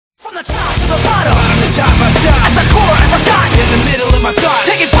the top to the bottom, bottom to top I stop. at the core I forgot, In the middle of my thoughts,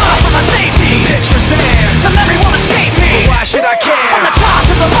 taking far from my safety. pictures there, The memory won't escape me. why should I care? From the top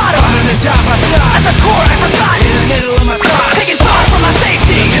to the bottom, Bottom to top I stop. at the core I forgot, In the middle of my thoughts, taking far from my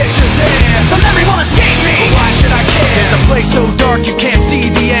safety. pictures there, The memory won't escape me. why should I care? There's a place so dark you can't see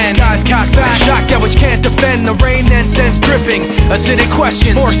the end. Skies cocked back, shotgun which can't defend. The rain then sends dripping, acidic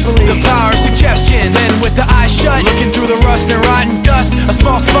questions forcefully, the power of suggestion. Then with the eyes shut, looking through the rust and rotten dust, a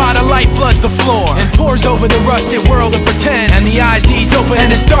small spot of light floods the floor and pours over the rusted world of pretend. And the eyes ease open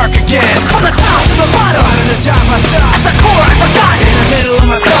and it's dark again. From the top to the bottom, Bottom to top I stop. at the core I forgot, In the middle of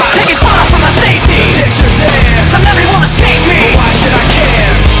my thoughts, taking far from my safety. pictures there, The memory won't escape me. why should I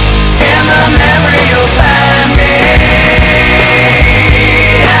care? In the memory you'll find me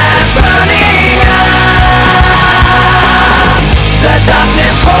as burning up, the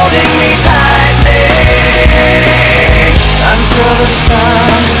darkness holding me tightly until the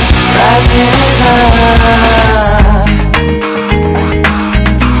sun rises up.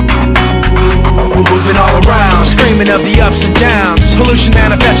 Moving all around, screaming of the ups and downs. Pollution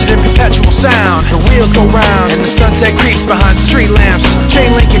manifested in perpetual sound. The wheels go round, and the sunset creeps behind street lamps.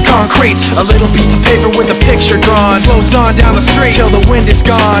 Chain link and concrete, a little piece of paper with a picture drawn floats on down the street till the wind is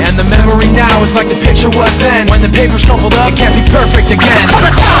gone. And the memory now is like the picture was then. When the paper's crumpled up, it can't be perfect again. From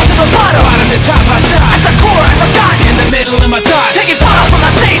the top to the bottom, Bottom to top I stop. at the core I forgot, In the middle of my thoughts, taking far from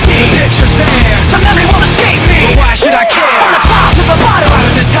my safety. pictures there, The memory won't escape me. why should I care? From the top to the bottom,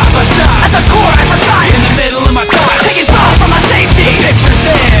 Bottom to top I stop. at the core I forgot, In the middle of my thoughts, taking far from my safety. pictures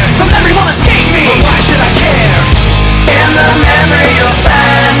there, The memory won't escape me. why should I care? In the memory you'll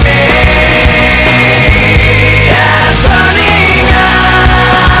find me as burning up,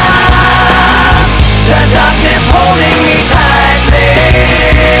 the darkness holding me tightly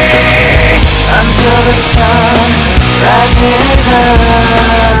until the sun rises up.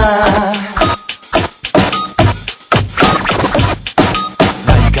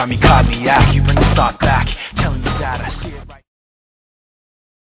 Now you got me, caught me out. You bring the thought back, telling me that I see it right.